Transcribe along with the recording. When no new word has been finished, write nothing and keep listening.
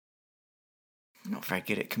Not very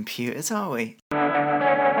good at computers, are we?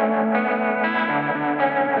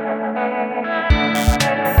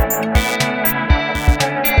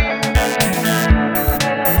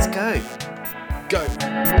 Let's go. Go.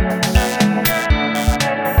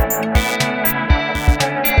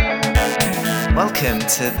 Welcome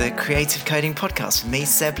to the Creative Coding Podcast with me,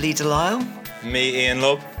 Seb Lee Delisle. Me, Ian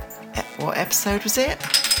Lobb. What episode was it?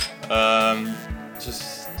 I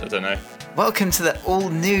don't know. Welcome to the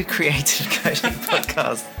all-new Creative Coding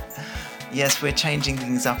Podcast. Yes, we're changing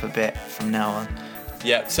things up a bit from now on.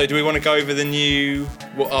 Yeah, so do we want to go over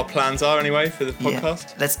what our plans are anyway for the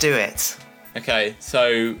podcast? Yeah, let's do it. Okay,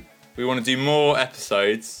 so we want to do more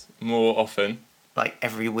episodes more often. Like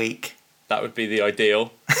every week. That would be the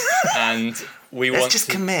ideal. And Let's just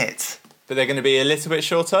commit. But they're going to be a little bit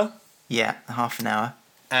shorter. Yeah, half an hour.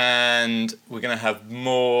 And we're going to have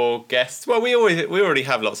more guests. Well, we already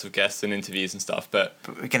have lots of guests and interviews and stuff, but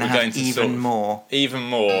we're going to have even more. Even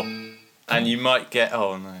more. And you might get...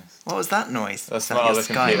 Oh, nice. What was that noise? That's my other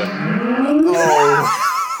computer.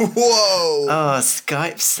 Oh. Whoa! Oh,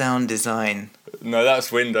 Skype sound design. No, that's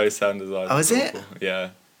Windows sound design. Oh, is it?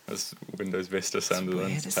 Yeah, that's Windows Vista sound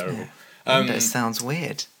design. It's terrible. Windows sounds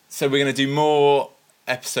weird. So we're going to do more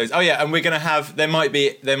episodes. Oh yeah, and we're going to have... There might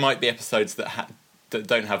be episodes that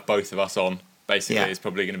don't have both of us on. Basically, It's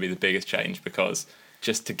probably going to be the biggest change because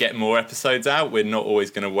just to get more episodes out, we're not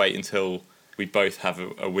always going to wait until we both have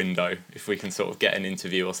a window. If we can sort of get an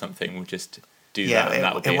interview or something, we'll just do that.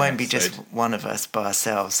 And it won't be just one of us by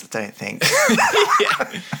ourselves, I don't think.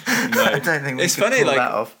 No. I don't think we it's could funny, pull like,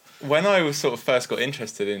 that off. When I was sort of first got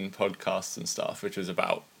interested in podcasts and stuff, which was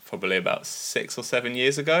probably about 6 or 7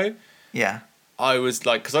 years ago. Yeah. I was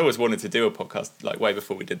like, because I always wanted to do a podcast, like way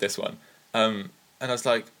before we did this one. And I was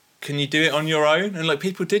like, can you do it on your own? And like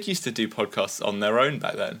people did used to do podcasts on their own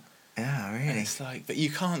back then. Yeah, really. And it's like, but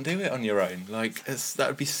you can't do it on your own. Like that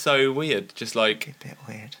would be so weird. Just like a bit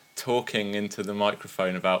weird. Talking into the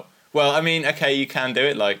microphone about. Well, I mean, okay, you can do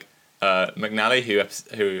it. Like Keith McNally,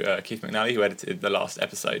 who edited the last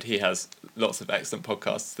episode, he has lots of excellent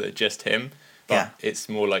podcasts that are just him. But it's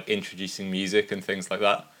more like introducing music and things like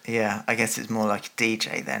that. Yeah, I guess it's more like a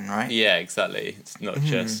DJ then, right? Yeah, exactly. It's not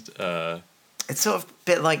just... It's sort of a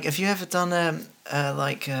bit like... Have you ever done an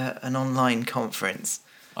online conference?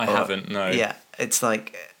 I haven't, no. Yeah, it's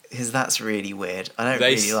like... Because that's really weird. I don't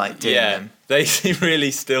really like doing them. They seem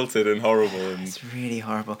really stilted and horrible. It's really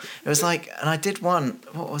horrible. It was like... And I did one...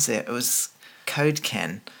 What was it? It was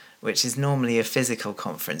CodeKen, which is normally a physical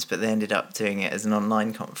conference, but they ended up doing it as an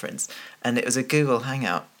online conference. And it was a Google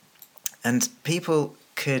Hangout. And people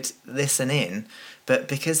could listen in, but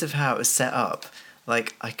because of how it was set up,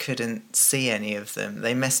 like, I couldn't see any of them.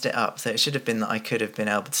 They messed it up, so it should have been that I could have been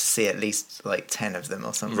able to see at least, like, 10 of them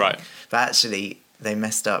or something. Right. But actually, they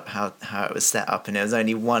messed up how it was set up, and it was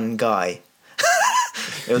only one guy.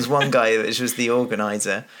 It was one guy, which was the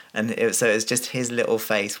organiser, and so it was just his little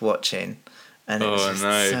face watching. And it was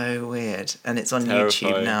just so weird. And it's on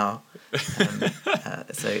YouTube now.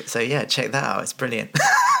 So yeah, check that out. It's brilliant.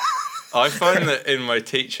 I find that in my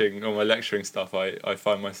teaching or my lecturing stuff, I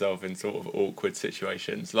find myself in sort of awkward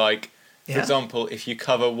situations. Like, for example, if you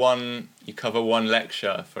cover one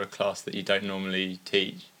lecture for a class that you don't normally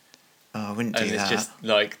teach. Oh, I wouldn't do that. And it's just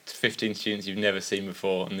like 15 students you've never seen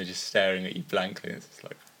before, and they're just staring at you blankly. And it's just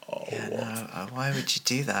like, what? No, why would you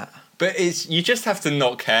do that? But you just have to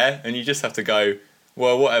not care, and you just have to go,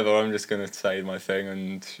 well, whatever, I'm just going to say my thing,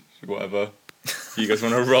 and whatever. You guys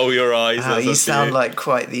want to roll your eyes? Oh, you sound like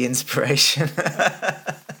quite the inspiration.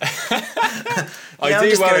 I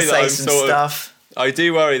do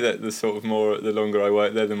worry that the longer I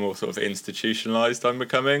work there, the more sort of institutionalised I'm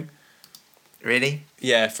becoming. Really?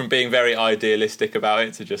 Yeah, from being very idealistic about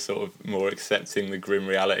it to just sort of more accepting the grim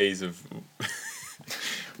realities of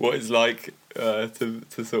what it's like to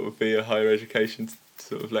sort of be a higher education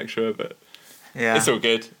sort of lecturer. But it's all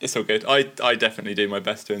good. I definitely do my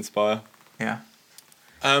best to inspire. Yeah.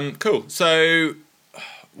 Cool. So,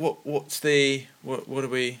 what are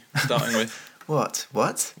we starting with? What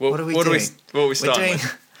are we doing? What are we starting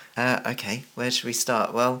with? Okay, where should we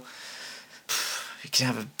start? Well, we could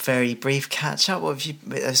have a very brief catch up.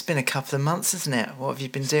 It's been a couple of months, isn't it? What have you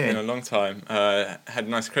been doing? It's been a long time. Had a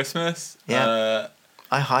nice Christmas. Yeah.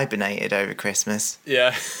 I hibernated over Christmas. Yeah.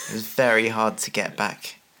 It was very hard to get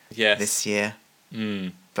back this year.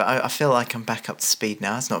 Mm. But I feel like I'm back up to speed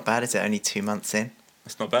now. It's not bad, is it? Only 2 months in.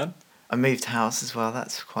 That's not bad. I moved house as well.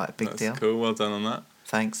 That's quite a big deal. Cool. Well done on that.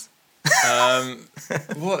 Thanks.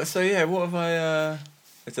 What have I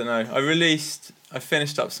don't know. I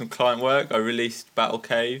finished up some client work. I released Battle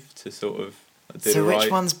Cave to sort of I did So alright.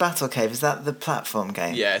 which one's Battle Cave? Is that the platform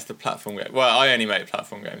game? Yeah, it's the platform game. Well, I only make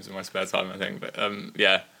platform games in my spare time, I think. But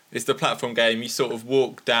yeah, it's the platform game. You sort of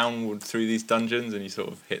walk downward through these dungeons and you sort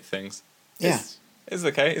of hit things. Yeah. It's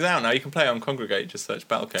okay. It's out now. You can play it on Congregate. Just search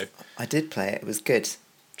Battle Cave. I did play it. It was good.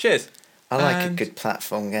 Cheers. I like And a good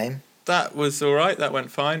platform game. That was all right. That went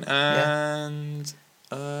fine. And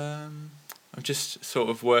I'm just sort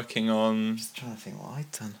of working on. Just trying to think what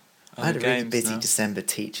I'd done. other I had a really games busy now. December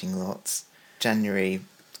teaching lots. January,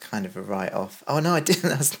 kind of a write-off. Oh no, I didn't.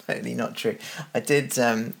 That's totally not true. I did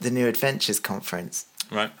the New Adventures conference.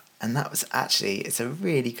 Right. And that was it's a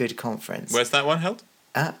really good conference. Where's that one held?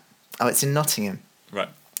 It's in Nottingham. Right.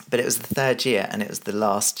 But it was the third year, and it was the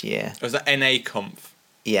last year. Was that NA Conf?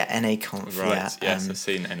 Yeah, NA Conf. Right. Yeah, Yes, I've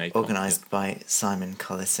seen NA Conf. organised by Simon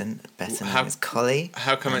Collison, better known as Collie.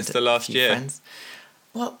 How come and it's the last a few year? Friends.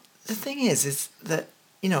 Well, the thing is that,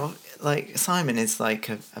 you know, like Simon is like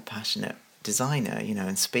a passionate designer, you know,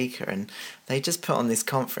 and speaker, and they just put on this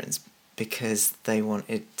conference because they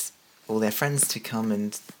wanted all their friends to come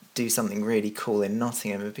and do something really cool in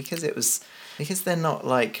Nottingham, and because they're not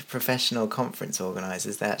like professional conference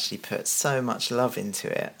organisers, they actually put so much love into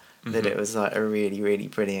it that it was like a really, really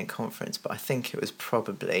brilliant conference. But I think it was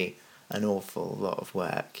probably an awful lot of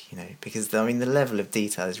work, you know, because I mean the level of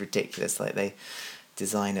detail is ridiculous. Like they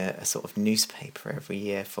design a sort of newspaper every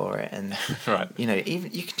year for it, and Right. you know,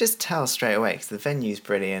 even you can just tell straight away because the venue's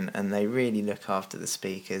brilliant and they really look after the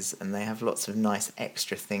speakers, and they have lots of nice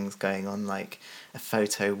extra things going on, like a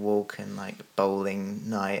photo walk and like bowling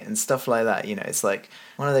night and stuff like that. You know, it's like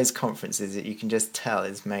one of those conferences that you can just tell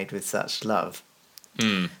is made with such love.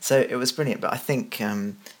 So it was brilliant, but I think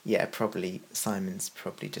probably Simon's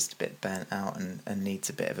probably just a bit burnt out and needs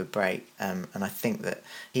a bit of a break, and I think that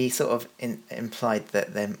he sort of implied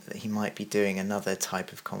that he might be doing another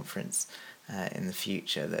type of conference in the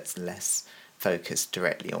future that's less focused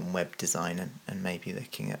directly on web design and maybe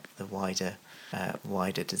looking at the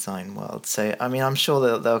wider design world. So I mean, I'm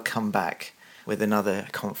sure they'll come back with another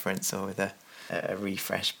conference or with a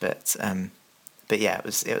refresh, but yeah, it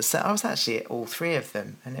was. I was actually at all three of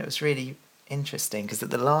them, and it was really interesting because at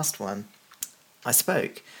the last one, I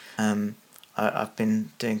spoke. I've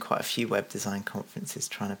been doing quite a few web design conferences,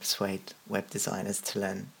 trying to persuade web designers to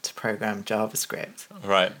learn to program JavaScript.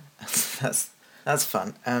 Right. That's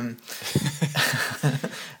fun.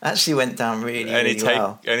 Actually, went down really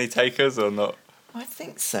well. Any takers or not? I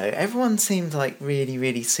think so. Everyone seemed like really,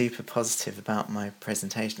 really super positive about my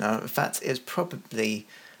presentation. In fact, it was probably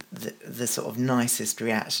the sort of nicest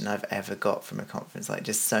reaction I've ever got from a conference. Like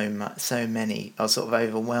just so many. I was sort of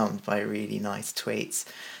overwhelmed by really nice tweets.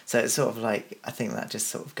 So it's sort of like, I think that just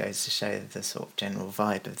sort of goes to show the sort of general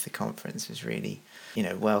vibe of the conference was really, you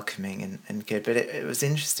know, welcoming and good. But it was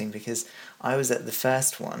interesting because I was at the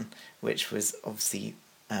first one, which was obviously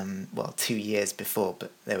 2 years before,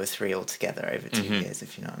 but there were three altogether over 2 years,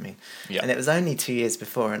 if you know what I mean. Yeah. And it was only 2 years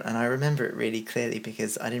before, and I remember it really clearly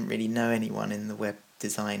because I didn't really know anyone in the web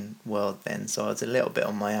design world then, so I was a little bit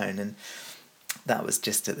on my own, and that was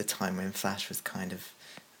just at the time when Flash was kind of,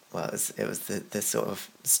 it was the sort of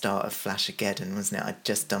start of Flash-ageddon, wasn't it? I'd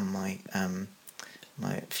just done my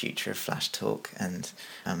Future of Flash talk, and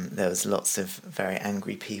there was lots of very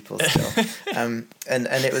angry people still. And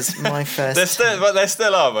it was my first... There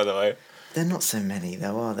still are, by the way. They're not so many,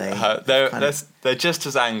 though, are they? They're just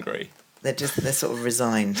as angry. They're sort of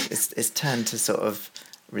resigned. It's turned to sort of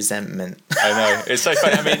resentment. I know. It's so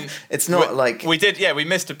funny. I mean... it's not like... We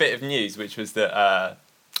missed a bit of news, which was that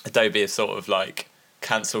Adobe has sort of like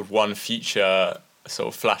cancelled one future sort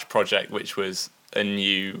of Flash project, which was a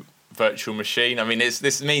new virtual machine. I mean,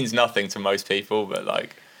 this means nothing to most people, but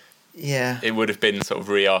like, yeah, it would have been sort of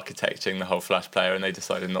re-architecting the whole Flash player, and they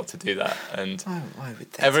decided not to do that. And why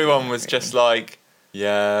would they everyone was just like,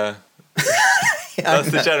 yeah,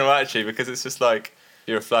 that's the general attitude, because it's just like,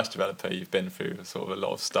 you're a Flash developer, you've been through sort of a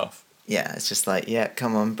lot of stuff. Yeah, it's just like, yeah,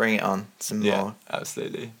 come on, bring it on, some more. Yeah,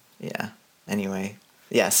 absolutely. Yeah. Anyway,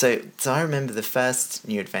 yeah. So I remember the first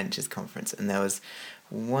New Adventures conference, and there was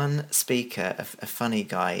one speaker, a funny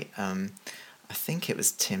guy, I think it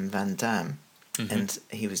was Tim Van Dam, and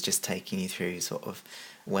he was just taking you through sort of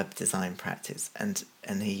web design practice, and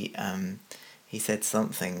he said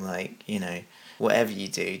something like, you know, whatever you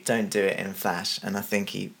do, don't do it in Flash, and I think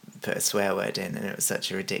he put a swear word in, and it was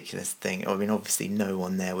such a ridiculous thing. I mean, obviously no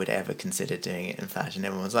one there would ever consider doing it in Flash, and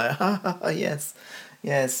everyone was like, yes,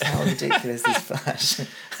 how ridiculous is Flash?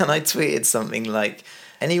 And I tweeted something like,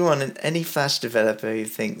 any Flash developer who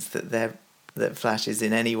thinks that Flash is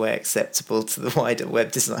in any way acceptable to the wider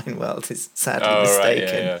web design world is sadly mistaken.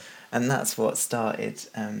 Right, yeah. And that's what started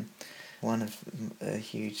one of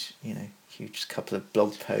huge couple of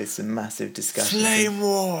blog posts and massive discussions. Flame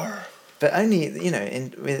war. But only,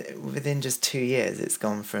 within just 2 years, it's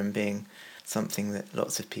gone from being something that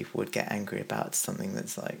lots of people would get angry about to something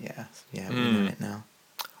that's like, we know it now.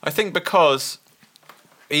 I think because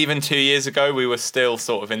even 2 years ago, we were still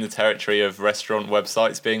sort of in the territory of restaurant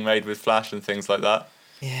websites being made with Flash and things like that.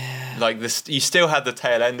 Yeah. Like this, you still had the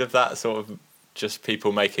tail end of that, sort of just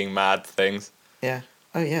people making mad things. Yeah.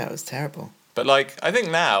 Oh yeah, it was terrible. But like, I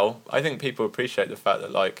think people appreciate the fact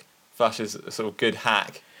that like Flash is a sort of good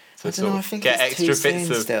hack to I think get it's extra too bits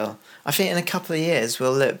soon of. Still, I think in a couple of years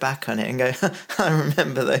we'll look back on it and go, I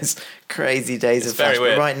remember those crazy days of Flash.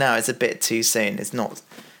 But right now it's a bit too soon. It's not.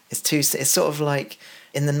 It's sort of like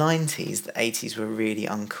in the 90s, the 80s were really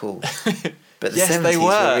uncool. But the 70s they were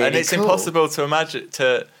really and it's cool. Impossible to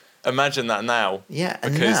imagine that now. Yeah,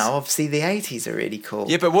 and now obviously the 80s are really cool.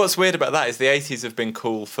 Yeah, but what's weird about that is the 80s have been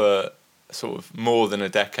cool for sort of more than a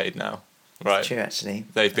decade now. Right. It's true, actually.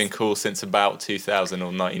 They've been cool since about 2000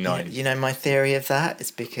 or 99. Yeah, you know, my theory of that is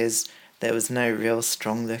because there was no real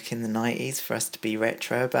strong look in the 90s for us to be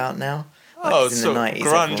retro about now. Like, sort of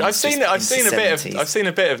grunge. I've seen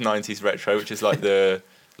a bit of 90s retro, which is like the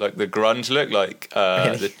grunge look, like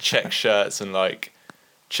really? The check shirts and like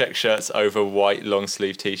check shirts over white long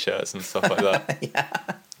sleeve t-shirts and stuff like that.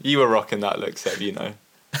 Yeah. You were rocking that look, Seb, you know.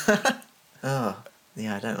 Oh,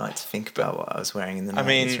 yeah, I don't like to think about what I was wearing in the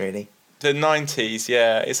 90s, really. The 90s,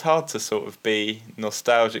 yeah, it's hard to sort of be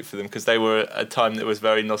nostalgic for them because they were a time that was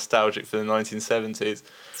very nostalgic for the 1970s.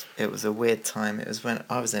 It was a weird time. It was when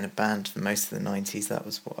I was in a band for most of the 90s. That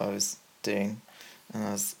was what I was doing. And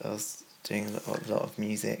I was doing a lot of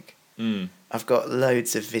music. Mm. I've got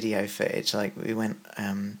loads of video footage. Like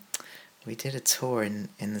we did a tour in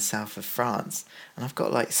the south of France, and I've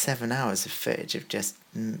got like 7 hours of footage of just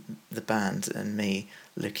the band and me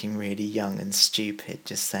looking really young and stupid,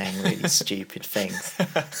 just saying really stupid things.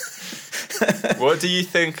 What do you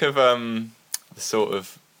think of the sort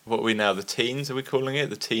of, what are we now, the teens, are we calling it?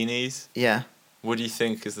 The teenies? Yeah. What do you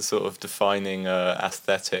think is the sort of defining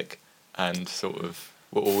aesthetic and sort of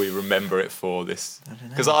what will we remember it for this?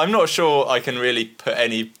 Because I'm not sure I can really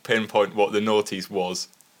pinpoint what the noughties was.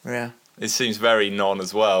 Yeah. It seems very non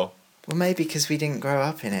as well. Well, maybe because we didn't grow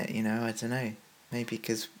up in it, you know, I don't know. Maybe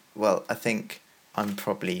because, well, I think I'm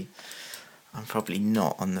probably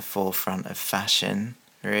not on the forefront of fashion,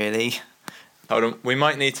 really. Hold on, we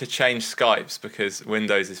might need to change Skypes because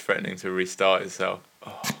Windows is threatening to restart itself.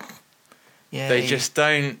 Oh. Yeah. They just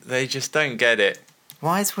don't get it.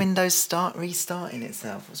 Why is Windows restarting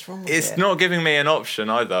itself? What's wrong with it? It's not giving me an option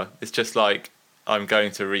either. It's just like, I'm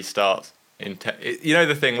going to restart. You know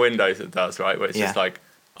the thing Windows does, right? Where it's just like,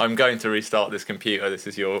 I'm going to restart this computer. This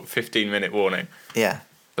is your 15-minute warning. Yeah.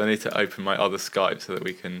 So I need to open my other Skype so that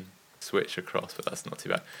we can switch across, but that's not too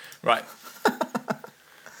bad. Right.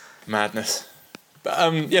 Madness.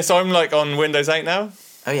 But, so I'm like on Windows 8 now.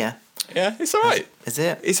 Oh, yeah. Yeah, it's all right. Is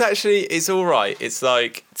it? It's all right. It's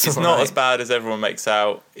like, it's not as bad as everyone makes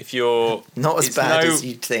out. If you're... Not as bad as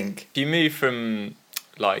you'd think. If you move from,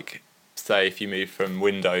 like... Say if you move from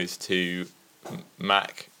Windows to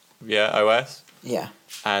Mac, OS. Yeah.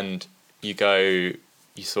 And you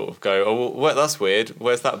sort of go, oh, well, that's weird.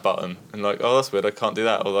 Where's that button? And like, oh, that's weird. I can't do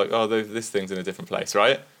that. Or like, oh, this thing's in a different place,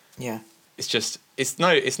 right? Yeah. It's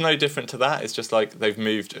no different to that. It's just like they've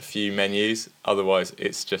moved a few menus. Otherwise,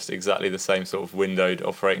 it's just exactly the same sort of windowed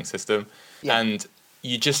operating system. Yeah. And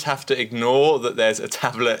you just have to ignore that there's a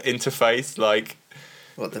tablet interface, like.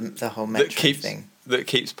 What, the whole Metro thing? That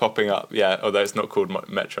keeps popping up, yeah, although it's not called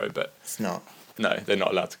Metro, but... It's not? No, they're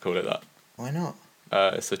not allowed to call it that. Why not?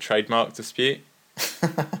 It's a trademark dispute.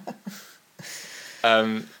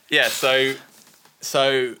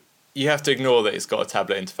 So you have to ignore that it's got a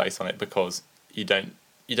tablet interface on it because you don't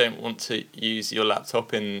want to use your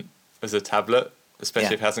laptop as a tablet,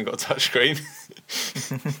 especially if it hasn't got a touchscreen.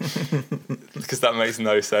 Because that makes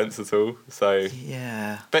no sense at all. So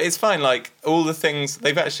yeah, but it's fine. Like all the things,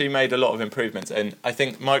 they've actually made a lot of improvements, and I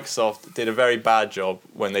think Microsoft did a very bad job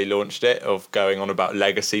when they launched it of going on about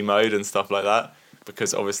legacy mode and stuff like that,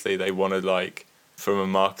 because obviously they wanted, like, from a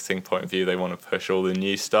marketing point of view, they want to push all the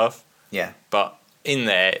new stuff. Yeah. But in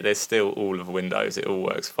there's still all of Windows. It all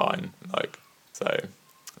works fine. Like, so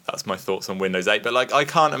that's my thoughts on Windows 8. But like, I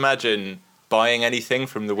can't imagine buying anything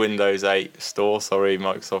from the Windows 8 store. Sorry,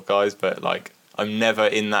 Microsoft guys, but like, I'm never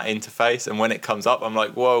in that interface, and when it comes up, I'm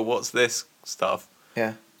like, whoa, what's this stuff?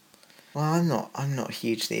 Yeah. Well, I'm not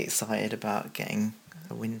hugely excited about getting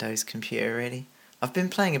a Windows computer, really. I've been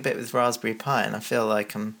playing a bit with Raspberry Pi, and I feel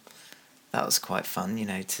like that was quite fun,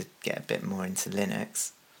 to get a bit more into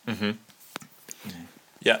Linux. Mm-hmm.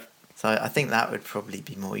 Yeah. So I think that would probably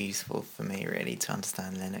be more useful for me, really, to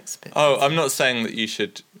understand Linux a bit. Oh, better. I'm not saying that you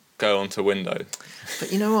should go onto Windows.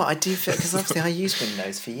 But you know what? I do feel, because obviously I used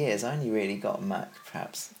Windows for years. I only really got a Mac,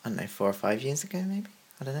 perhaps, I don't know, 4 or 5 years ago, maybe?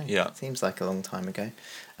 I don't know. Yeah. It seems like a long time ago.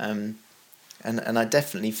 And I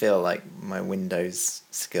definitely feel like my Windows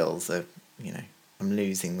skills are, I'm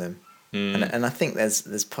losing them. And I think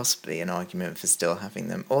there's possibly an argument for still having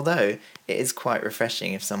them. Although it is quite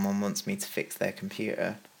refreshing if someone wants me to fix their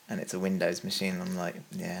computer and it's a Windows machine. I'm like,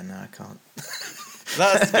 yeah, no, I can't.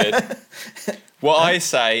 That's good. What I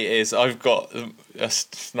say is I've got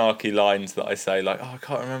snarky lines that I say, like, oh, I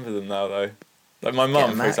can't remember them now, though. Like my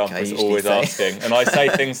mum, for example, is always asking. And I say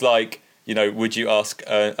things like, would you ask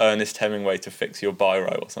Ernest Hemingway to fix your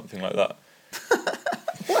biro or something like that?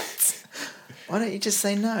 What? Why don't you just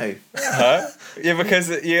say no? Huh? Yeah,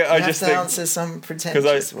 because I just have to answer some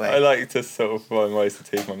pretentious way. I like to sort of find ways to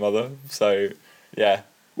tease my mother. So, yeah.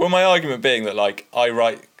 Well, my argument being that, like, I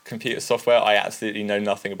write computer software, I absolutely know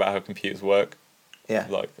nothing about how computers work. Yeah.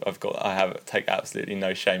 Like, take absolutely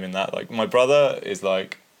no shame in that. Like, my brother is,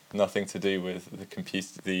 like, nothing to do with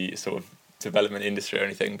the sort of development industry or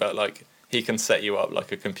anything, but, like, he can set you up,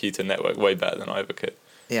 like, a computer network way better than I ever could.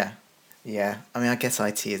 Yeah. Yeah. I mean, I guess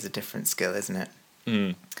IT is a different skill, isn't it?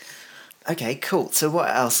 Mm. Okay, cool. So what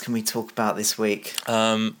else can we talk about this week?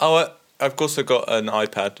 I've also got an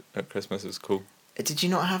iPad at Christmas. It was cool. Did you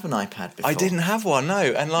not have an iPad before? I didn't have one, no.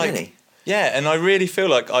 And like, really? Yeah, and I really feel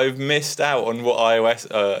like I've missed out on what iOS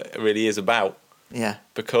really is about. Yeah.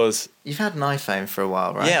 Because you've had an iPhone for a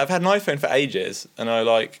while, right? Yeah, I've had an iPhone for ages, and I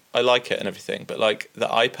like it and everything. But like the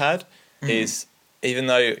iPad is, even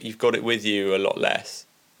though you've got it with you a lot less.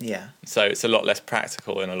 Yeah. So it's a lot less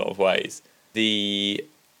practical in a lot of ways. The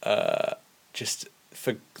just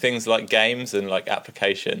for things like games and like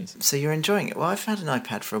applications. So you're enjoying it? Well, I've had an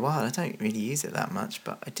iPad for a while. I don't really use it that much,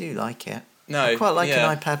 but I do like it. No, I quite like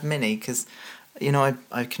an iPad Mini because,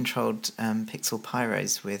 I controlled Pixel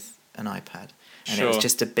Pyros with an iPad, and it was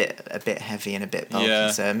just a bit heavy and a bit bulky. Yeah.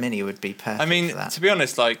 So a Mini would be perfect. I mean, for that. To be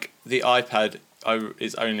honest, like the iPad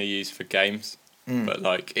is only used for games, but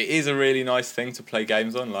like it is a really nice thing to play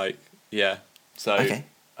games on. Like, yeah. So. Okay.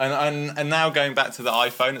 And now going back to the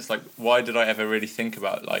iPhone, it's like, why did I ever really think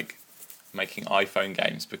about like making iPhone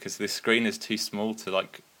games? Because this screen is too small to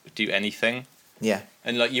like do anything. Yeah.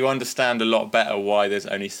 And like you understand a lot better why there's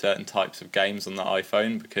only certain types of games on the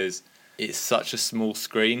iPhone, because it's such a small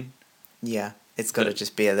screen. Yeah. It's got to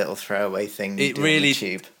just be a little throwaway thing you do on the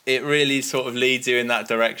tube. It really sort of leads you in that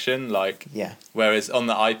direction. Like, yeah. Whereas on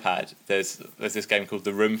the iPad, there's this game called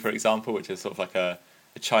The Room, for example, which is sort of like a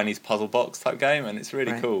Chinese puzzle box type game, and it's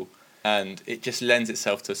really cool. And it just lends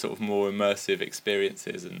itself to sort of more immersive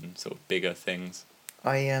experiences and sort of bigger things.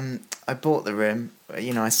 I bought The Room.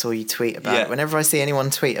 I saw you tweet about it. Whenever I see anyone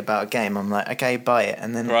tweet about a game, I'm like, okay, buy it,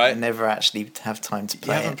 and then I never actually have time to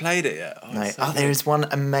play it. You haven't played it yet? Oh, no. There is one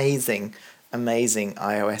amazing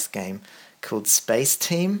iOS game called Space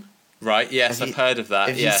Team. Right. Yes, I've heard of that.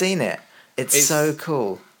 Have you seen it? It's so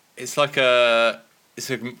cool. It's like is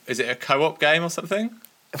it a co-op game or something?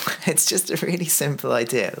 It's just a really simple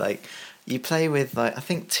idea. Like, you play with, like, I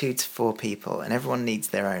think 2 to 4 people, and everyone needs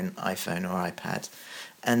their own iPhone or iPad.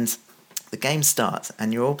 And the game starts,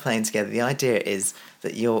 and you're all playing together. The idea is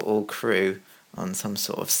that you're all crew on some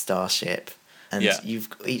sort of starship, and you've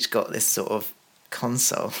each got this sort of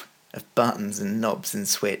console of buttons and knobs and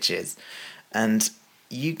switches, and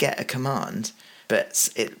you get a command, but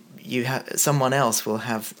someone else will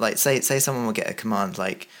have, like, say someone will get a command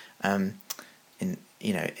like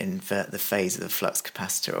invert the phase of the flux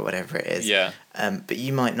capacitor or whatever it is. Yeah. But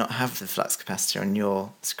you might not have the flux capacitor on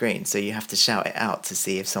your screen, so you have to shout it out to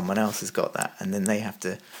see if someone else has got that, and then they have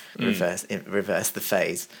to reverse the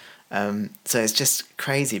phase. So it's just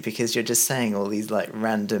crazy because you're just saying all these like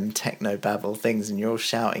random techno babble things, and you're all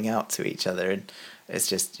shouting out to each other, and it's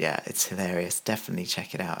just it's hilarious. Definitely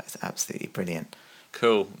check it out. It's absolutely brilliant.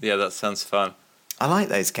 Cool. Yeah, that sounds fun. I like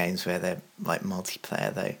those games where they're like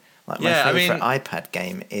multiplayer though. Like my favourite iPad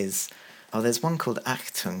game is there's one called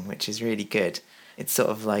Achtung, which is really good. It's sort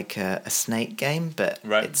of like a snake game, but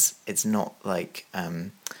it's not like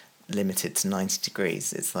limited to 90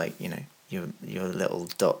 degrees. It's like, your little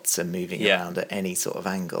dots are moving around at any sort of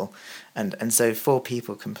angle, and so 4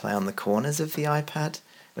 people can play on the corners of the iPad,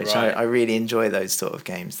 which I really enjoy those sort of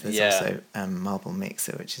games. There's also Marble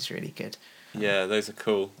Mixer, which is really good. Yeah, those are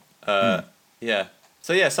cool. Yeah.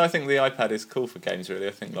 So I think the iPad is cool for games, really.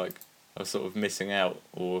 I think like I was sort of missing out,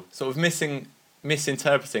 or sort of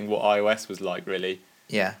misinterpreting what iOS was like, really.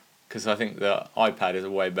 Yeah. Because I think the iPad is a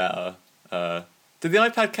way better. Did the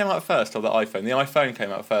iPad come out first or the iPhone? The iPhone came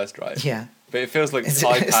out first, right? Yeah. But it feels like It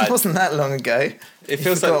iPad. wasn't that long ago. It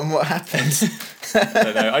feels forgotten like what happened. I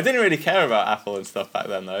don't know. I didn't really care about Apple and stuff back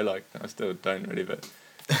then, though. Like, I still don't really, but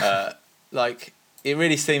like, it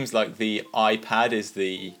really seems like the iPad is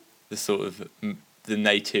the sort of the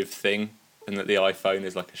native thing, and that the iPhone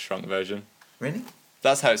is like a shrunk version. Really?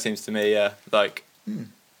 That's how it seems to me. Yeah, like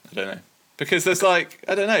I don't know, because there's like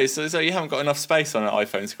I don't know. So you haven't got enough space on an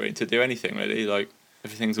iPhone screen to do anything really. Like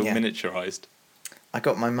everything's all miniaturized. I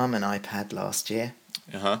got my mum an iPad last year.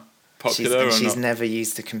 Popular she's or not? never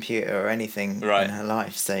used a computer or anything in her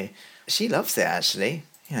life, so she loves it actually.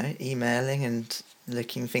 You know, emailing and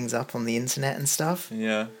looking things up on the internet and stuff.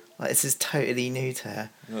 Yeah. Like this is totally new to her.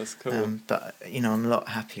 That's cool. But you know, I'm a lot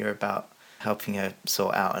happier about helping her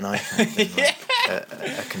sort out an iPad than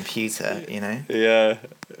like a computer. You know. Yeah.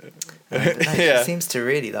 But no, she seems to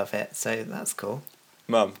really love it, so that's cool.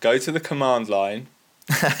 Mum, go to the command line.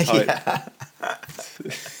 Yeah.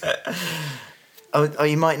 Oh,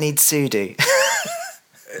 you might need sudo.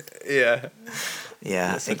 Yeah.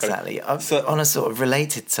 Yeah, Yes, exactly. On a sort of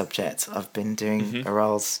related subject, I've been doing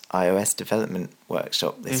Aral's iOS development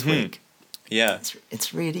workshop this week. Yeah.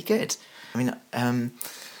 It's really good. I mean,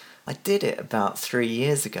 I did it about 3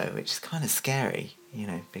 years ago, which is kind of scary, you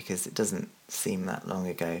know, because it doesn't seem that long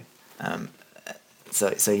ago.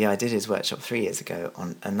 So yeah, I did his workshop 3 years ago,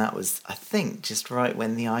 and that was, I think, just right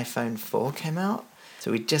when the iPhone 4 came out.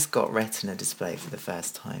 So we just got Retina display for the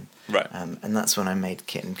first time. Right. And that's when I made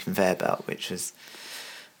Kitten Conveyor Belt, which was,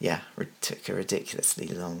 took a ridiculously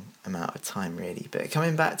long amount of time, really. But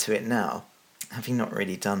coming back to it now, having not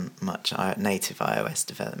really done much native iOS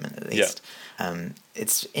development, at least,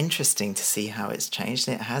 it's interesting to see how it's changed,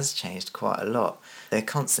 and it has changed quite a lot. They're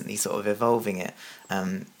constantly sort of evolving it.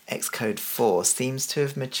 Xcode 4 seems to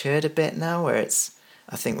have matured a bit now, where it's,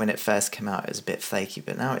 I think when it first came out it was a bit flaky,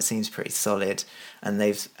 but now it seems pretty solid, and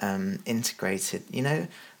they've integrated, you know,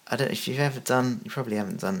 I don't know if you've ever done, you probably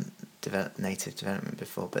haven't done native development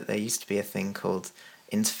before, but there used to be a thing called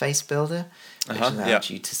Interface Builder, which allowed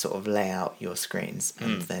you to sort of lay out your screens,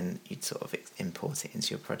 and then you'd sort of import it into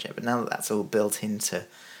your project. But now that that's all built into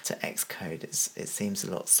Xcode, it seems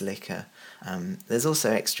a lot slicker. There's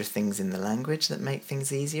also extra things in the language that make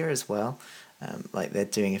things easier as well. Like they're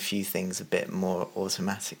doing a few things a bit more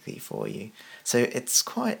automatically for you. So it's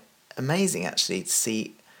quite amazing actually to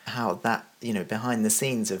see how that, you know, behind the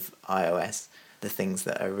scenes of iOS, the things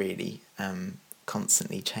that are really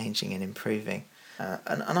constantly changing and improving.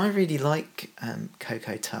 And I really like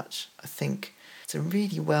Cocoa Touch. I think it's a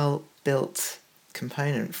really well built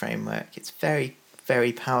component framework. It's very,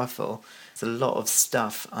 very powerful. There's a lot of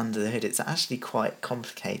stuff under the hood. It's actually quite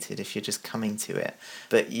complicated if you're just coming to it.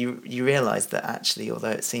 But you realise that actually, although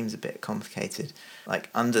it seems a bit complicated, like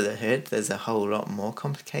under the hood, there's a whole lot more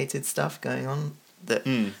complicated stuff going on that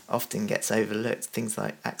often gets overlooked. Things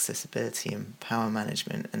like accessibility and power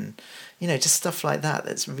management and, you know, just stuff like that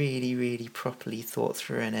that's really, really properly thought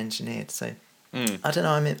through and engineered. So I don't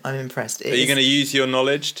know, I'm impressed. Are you going to use your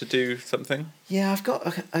knowledge to do something? Yeah, I've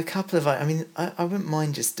got a couple of... I mean, I wouldn't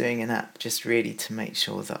mind just doing an app just really to make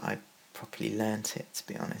sure that I properly learnt it, to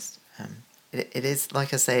be honest. It is,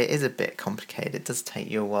 like I say, it is a bit complicated. It does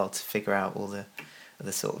take you a while to figure out all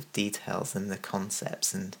the sort of details and the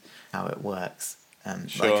concepts and how it works.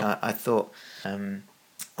 Sure. Like I thought, I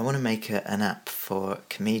want to make an app for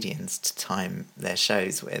comedians to time their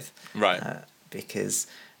shows with. Right. Because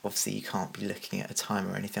obviously you can't be looking at a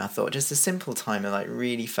timer or anything. I thought just a simple timer, like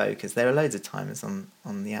really focused. There are loads of timers on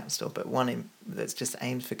the App Store, but one that's just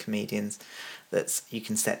aimed for comedians, that's you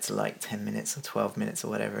can set to like 10 minutes or 12 minutes or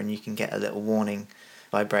whatever, and you can get a little warning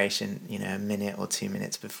vibration, you know, a minute or 2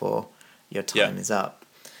 minutes before your time is up.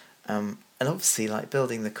 And obviously, like,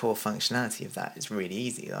 building the core functionality of that is really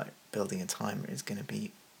easy. Like, building a timer is going to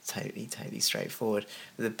be totally straightforward.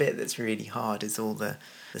 But the bit that's really hard is all the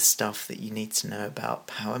stuff that you need to know about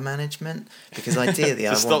power management. Because ideally,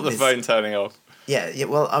 I want stop the phone turning off. Yeah.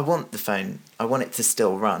 Well, I want it to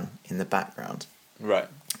still run in the background. Right.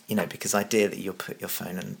 You know, because ideally you'll put your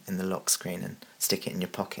phone in the lock screen and stick it in your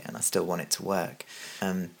pocket, and I still want it to work.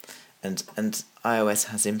 And iOS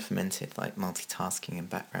has implemented like multitasking and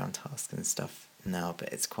background tasks and stuff now,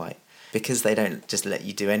 but it's quite, because they don't just let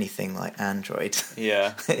you do anything like Android.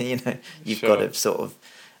 Yeah. You know, you've got to sort of,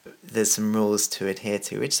 there's some rules to adhere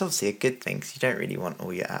to, which is obviously a good thing because you don't really want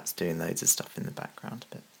all your apps doing loads of stuff in the background.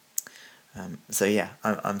 But so yeah,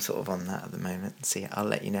 I'm sort of on that at the moment. See, I'll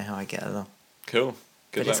let you know how I get along. Cool.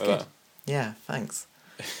 Good luck with that. Yeah, thanks.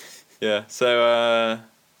 Yeah. So.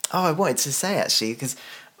 I wanted to say actually, because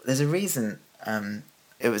there's a reason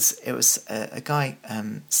It was a guy,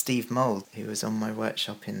 Steve Mould, who was on my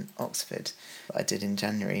workshop in Oxford that I did in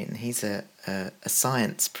January, and he's a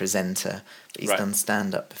science presenter, but he's done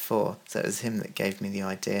stand-up before, so it was him that gave me the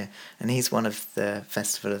idea, and he's one of the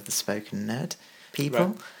Festival of the Spoken Nerd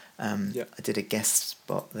people. I did a guest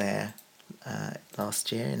spot there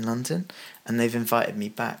last year in London, and they've invited me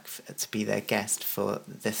back to be their guest for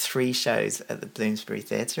the 3 shows at the Bloomsbury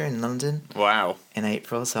Theatre in London. Wow. In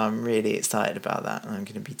April, so I'm really excited about that, and I'm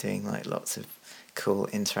going to be doing like lots of cool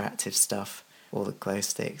interactive stuff, all the glow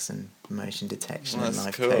sticks and motion detection and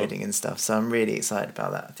live coding and stuff, so I'm really excited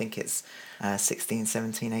about that. I think it's 16,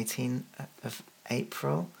 17, 18 of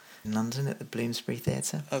April in London at the Bloomsbury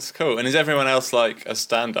Theatre. That's cool. And is everyone else like a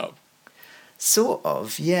stand-up? Sort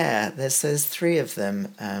of, yeah. There's 3 of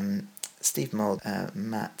them. Steve Mould,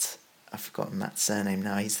 Matt. I've forgotten Matt's surname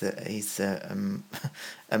now. He's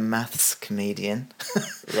a maths comedian,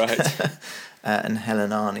 right? And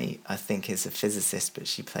Helen Arney, I think, is a physicist, but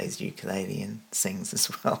she plays ukulele and sings as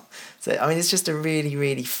well. So I mean, it's just a really,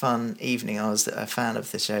 really fun evening. I was a fan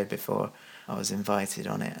of the show before I was invited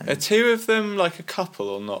on it. Are 2 of them like a couple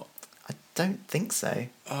or not? I don't think so.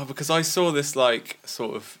 Oh, because I saw this like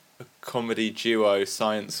sort of a comedy duo,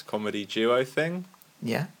 science comedy duo thing.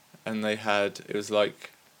 Yeah. And it was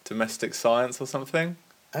like domestic science or something.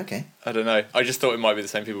 Okay. I don't know. I just thought it might be the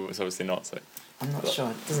same people, but it's obviously not. So I'm not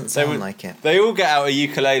sure. It doesn't sound like it. They all get out a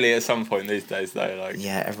ukulele at some point these days, though. Like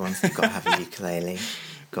yeah, everyone's got to have a ukulele.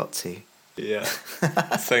 Got to. Yeah.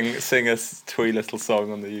 sing a twee little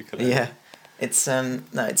song on the ukulele. Yeah. It's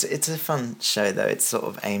it's a fun show though. It's sort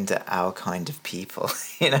of aimed at our kind of people,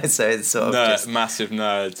 so it's sort of just massive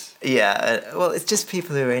nerds. Yeah, well, it's just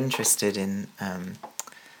people who are interested in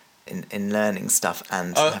learning stuff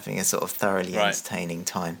and having a sort of thoroughly entertaining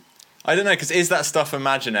time. I don't know, because is that stuff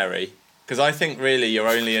imaginary? Because I think really you're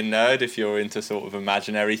only a nerd if you're into sort of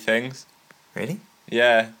imaginary things. Really?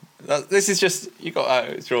 Yeah, this is just you got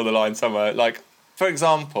to draw the line somewhere. Like, for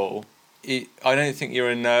example. I don't think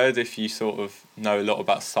you're a nerd if you sort of know a lot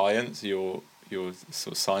about science. You're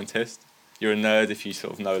sort of scientist. You're a nerd if you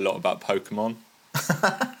sort of know a lot about Pokemon.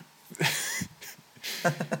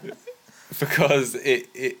 Because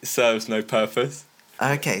it serves no purpose.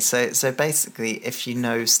 Okay, so basically, if you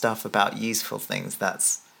know stuff about useful things,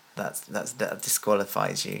 that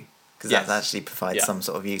disqualifies you, because that actually provides some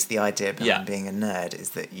sort of use. The idea behind being a nerd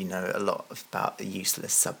is that you know a lot about a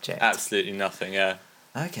useless subject. Absolutely nothing. Yeah.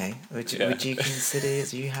 Okay. Would you consider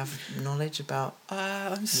you have knowledge about?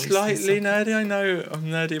 I'm slightly nerdy. I know I'm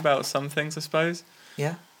nerdy about some things, I suppose.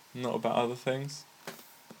 Yeah. Not about other things.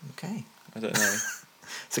 Okay. I don't know.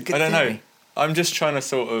 It's a good. I don't know. I'm just trying to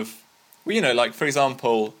sort of, like for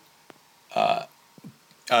example,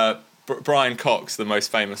 Brian Cox, the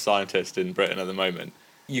most famous scientist in Britain at the moment.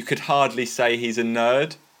 You could hardly say he's a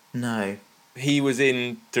nerd. No. He was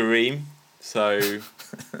in Dream, so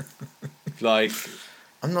like.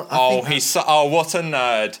 I'm not. What a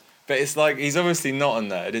nerd! But it's like he's obviously not a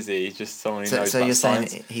nerd, is he? He's just someone who knows about science. So you're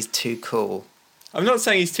saying he's too cool? I'm not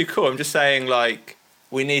saying he's too cool. I'm just saying like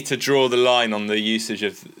we need to draw the line on the usage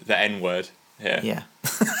of the N-word here. Yeah.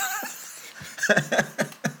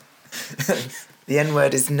 The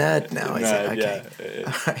N-word is nerd now, is it? Okay. Yeah, it is.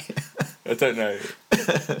 All right. I don't know.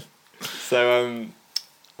 So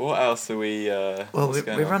what else are we?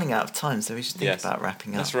 We're running out of time, so we should think about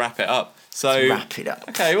wrapping up. Let's wrap it up. Let's wrap it up.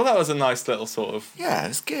 Okay, well that was a nice little sort of. Yeah, it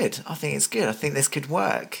was good. I think it's good. I think this could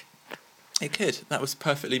work. It could. That was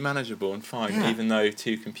perfectly manageable and fine, even though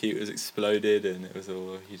 2 computers exploded and it was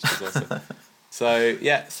all a huge disaster. So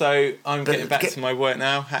I'm getting back to my work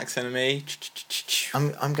now. Hacks Enemy.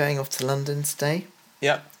 I'm going off to London today.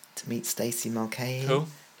 Yep. To meet Stacey Mulcahy. Cool.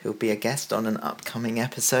 Who'll be a guest on an upcoming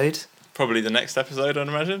episode. Probably the next episode, I'd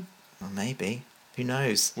imagine. Well, maybe. Who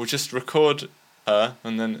knows? We'll just record her,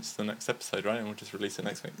 and then it's the next episode, right? And we'll just release it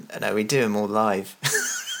next week. No, we do them all live.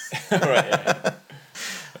 Right, yeah.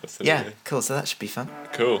 Absolutely. Yeah, cool. So that should be fun.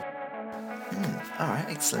 Cool. All right,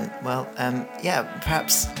 excellent. Well,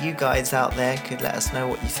 perhaps you guys out there could let us know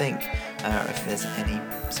what you think. If there's any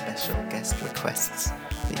special guest requests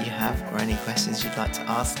that you have or any questions you'd like to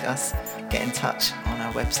ask us, get in touch on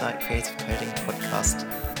our website,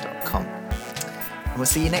 creativecodingpodcast.com. And we'll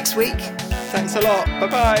see you next week. Thanks a lot.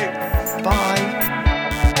 Bye-bye. Bye.